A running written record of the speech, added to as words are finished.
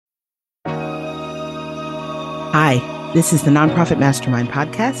Hi, this is the Nonprofit Mastermind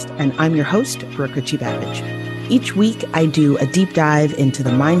Podcast, and I'm your host, Brooke Ritchie-Babbage. Each week, I do a deep dive into the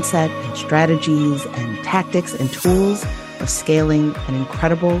mindset and strategies and tactics and tools of scaling an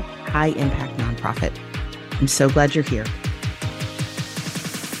incredible, high-impact nonprofit. I'm so glad you're here.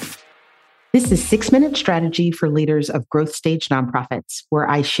 This is 6-Minute Strategy for Leaders of Growth Stage Nonprofits, where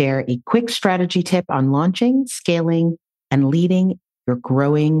I share a quick strategy tip on launching, scaling, and leading your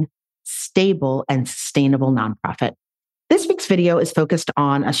growing, stable, and sustainable nonprofit. This week's video is focused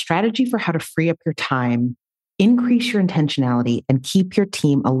on a strategy for how to free up your time, increase your intentionality, and keep your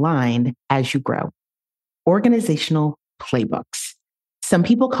team aligned as you grow. Organizational playbooks. Some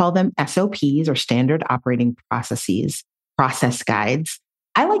people call them SOPs or standard operating processes, process guides.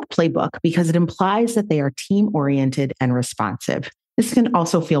 I like playbook because it implies that they are team-oriented and responsive. This can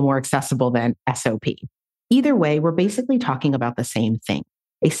also feel more accessible than SOP. Either way, we're basically talking about the same thing,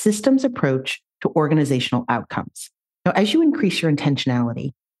 a systems approach to organizational outcomes. Now, as you increase your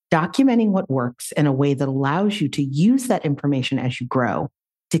intentionality, documenting what works in a way that allows you to use that information as you grow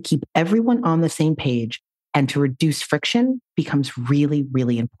to keep everyone on the same page and to reduce friction becomes really,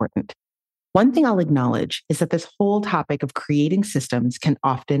 really important. One thing I'll acknowledge is that this whole topic of creating systems can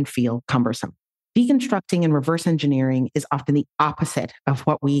often feel cumbersome. Deconstructing and reverse engineering is often the opposite of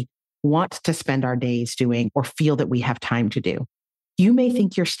what we want to spend our days doing or feel that we have time to do. You may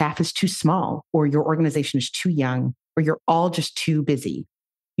think your staff is too small, or your organization is too young, or you're all just too busy.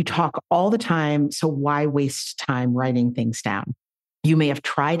 You talk all the time, so why waste time writing things down? You may have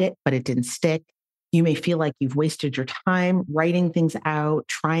tried it, but it didn't stick. You may feel like you've wasted your time writing things out,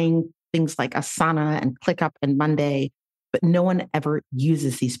 trying things like Asana and ClickUp and Monday, but no one ever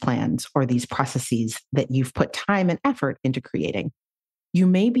uses these plans or these processes that you've put time and effort into creating. You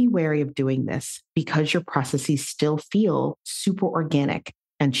may be wary of doing this because your processes still feel super organic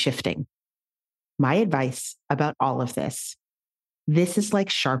and shifting. My advice about all of this is like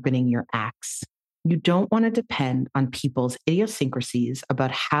sharpening your axe. You don't want to depend on people's idiosyncrasies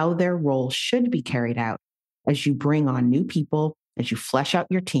about how their role should be carried out as you bring on new people, as you flesh out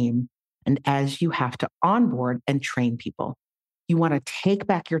your team, and as you have to onboard and train people. You want to take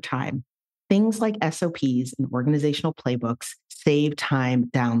back your time. Things like SOPs and organizational playbooks save time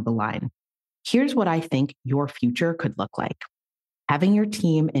down the line. Here's what I think your future could look like. Having your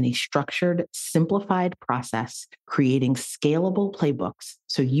team in a structured, simplified process, creating scalable playbooks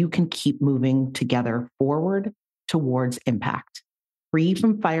so you can keep moving together forward towards impact. Free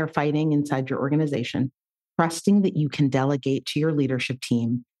from firefighting inside your organization, trusting that you can delegate to your leadership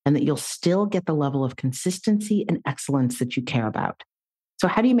team and that you'll still get the level of consistency and excellence that you care about. So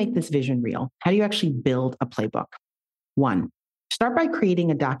how do you make this vision real? How do you actually build a playbook? 1, start by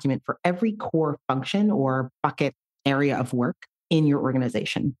creating a document for every core function or bucket area of work in your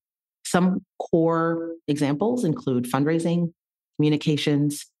organization. Some core examples include fundraising,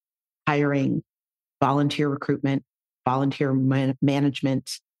 communications, hiring, volunteer recruitment, volunteer management,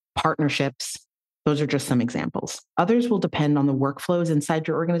 partnerships. Those are just some examples. Others will depend on the workflows inside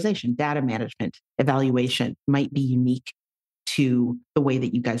your organization. Data management, evaluation might be unique to the way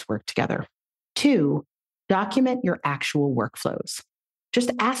that you guys work together. 2, document your actual workflows.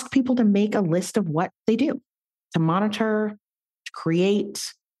 Just ask people to make a list of what they do, to monitor, to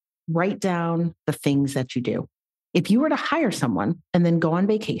create, write down the things that you do. If you were to hire someone and then go on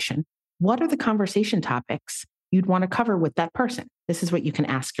vacation, what are the conversation topics you'd want to cover with that person? This is what you can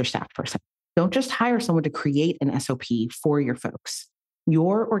ask your staff person. Don't just hire someone to create an SOP for your folks.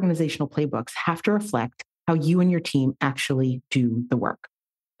 Your organizational playbooks have to reflect how you and your team actually do the work.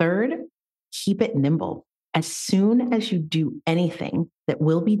 3rd, keep it nimble. As soon as you do anything that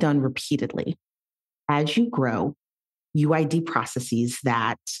will be done repeatedly, as you grow, UID processes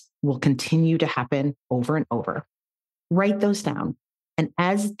that will continue to happen over and over. Write those down. And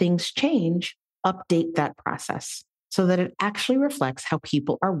as things change, update that process so that it actually reflects how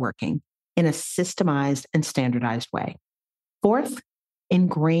people are working in a systemized and standardized way. 4th,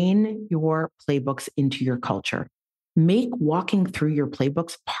 ingrain your playbooks into your culture. Make walking through your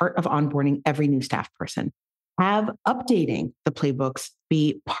playbooks part of onboarding every new staff person. Have updating the playbooks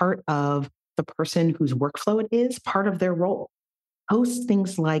be part of the person whose workflow it is, part of their role. Host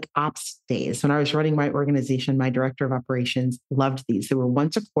things like ops days. When I was running my organization, my director of operations loved these. They were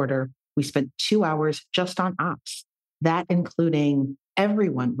once a quarter. We spent 2 hours just on ops. That including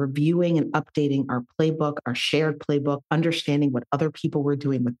everyone reviewing and updating our playbook, our shared playbook, understanding what other people were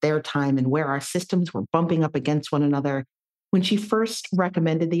doing with their time and where our systems were bumping up against one another. When she first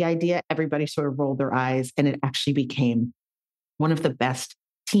recommended the idea, everybody sort of rolled their eyes, and it actually became one of the best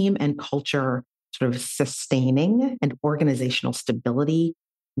team and culture sort of sustaining and organizational stability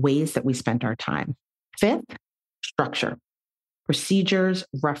ways that we spent our time. 5th, structure. Procedures,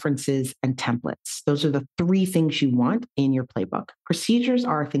 references, and templates. Those are the three things you want in your playbook. Procedures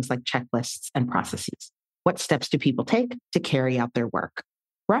are things like checklists and processes. What steps do people take to carry out their work?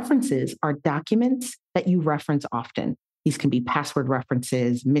 References are documents that you reference often. These can be password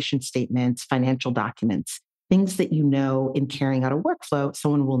references, mission statements, financial documents, things that you know in carrying out a workflow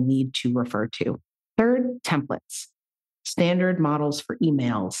someone will need to refer to. Third, templates. Standard models for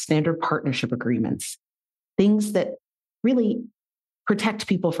emails, standard partnership agreements, things that really protect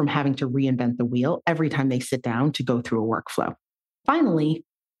people from having to reinvent the wheel every time they sit down to go through a workflow. Finally,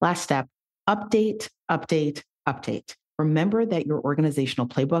 last step, update, update, update. Remember that your organizational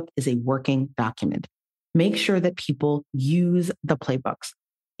playbook is a working document. Make sure that people use the playbooks.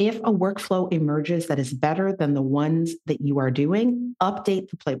 If a workflow emerges that is better than the ones that you are doing, update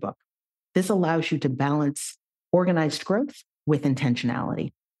the playbook. This allows you to balance organized growth with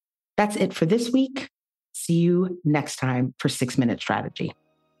intentionality. That's it for this week. See you next time for 6-Minute Strategy.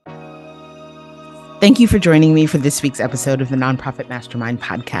 Thank you for joining me for this week's episode of the Nonprofit Mastermind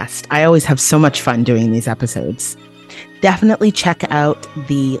podcast. I always have so much fun doing these episodes. Definitely check out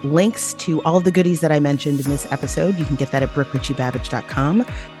the links to all of the goodies that I mentioned in this episode. You can get that at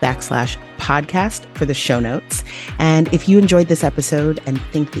brookritchiebabbage.com/podcast for the show notes. And if you enjoyed this episode and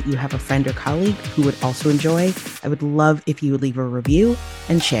think that you have a friend or colleague who would also enjoy, I would love if you would leave a review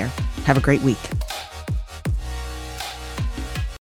and share. Have a great week.